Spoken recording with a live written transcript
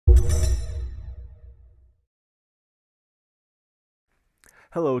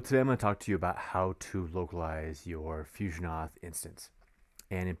Hello, today I'm going to talk to you about how to localize your FusionAuth instance,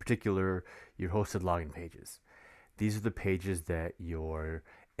 and in particular, your hosted login pages. These are the pages that your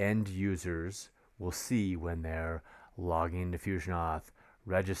end users will see when they're logging into FusionAuth,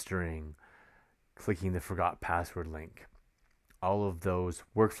 registering, clicking the forgot password link. All of those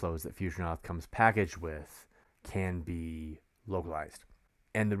workflows that FusionAuth comes packaged with can be localized.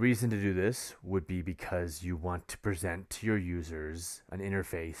 And the reason to do this would be because you want to present to your users an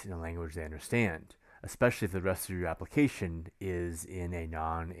interface in a language they understand, especially if the rest of your application is in a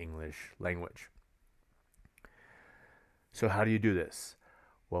non-English language. So how do you do this?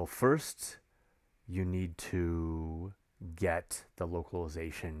 Well, first, you need to get the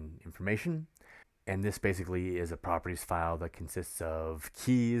localization information. And this basically is a properties file that consists of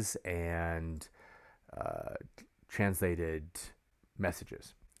keys and translated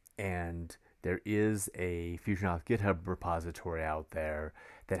messages. And there is a FusionAuth GitHub repository out there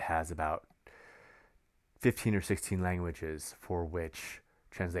that has about 15 or 16 languages for which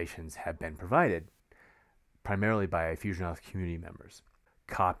translations have been provided, primarily by FusionAuth community members.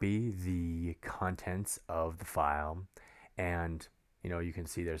 Copy the contents of the file, and you can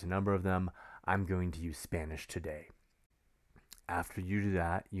see there's a number of them. I'm going to use Spanish today. After you do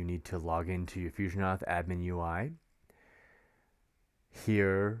that, you need to log into your FusionAuth admin UI.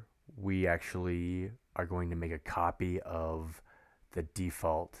 Here, we actually are going to make a copy of the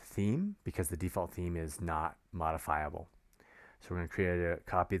default theme because the default theme is not modifiable. So we're going to create a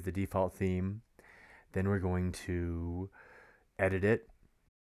copy of the default theme. Then we're going to edit it.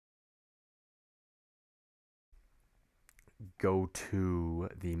 Go to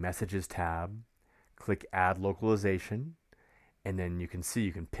the Messages tab, click Add Localization, and then you can see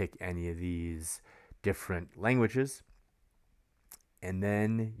you can pick any of these different languages. And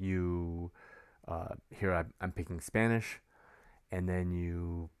then you, here I'm picking Spanish, and then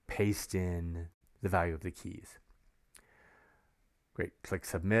you paste in the value of the keys. Great, click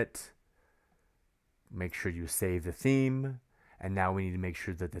Submit. Make sure you save the theme, and now we need to make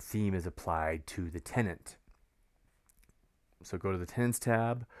sure that the theme is applied to the tenant. So go to the Tenants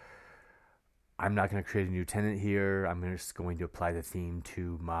tab. I'm not going to create a new tenant here. I'm just going to apply the theme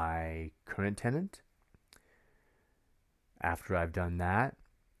to my current tenant. After I've done that,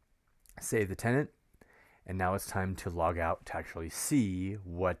 save the tenant, and now it's time to log out to actually see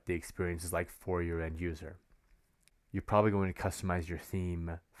what the experience is like for your end user. You're probably going to customize your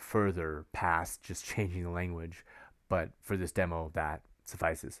theme further past just changing the language, but for this demo, that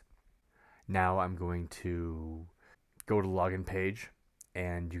suffices. Now I'm going to go to the login page,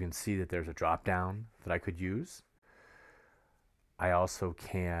 and you can see that there's a drop down that I could use. I also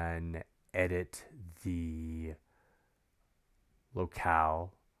can edit the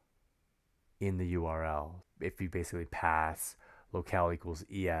locale in the URL. If you basically pass locale equals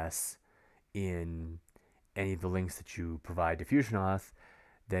ES in any of the links that you provide to FusionAuth,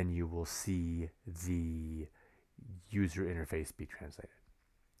 then you will see the user interface be translated.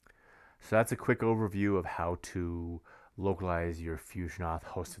 So that's a quick overview of how to localize your FusionAuth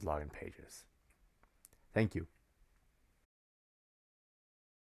hosted login pages. Thank you.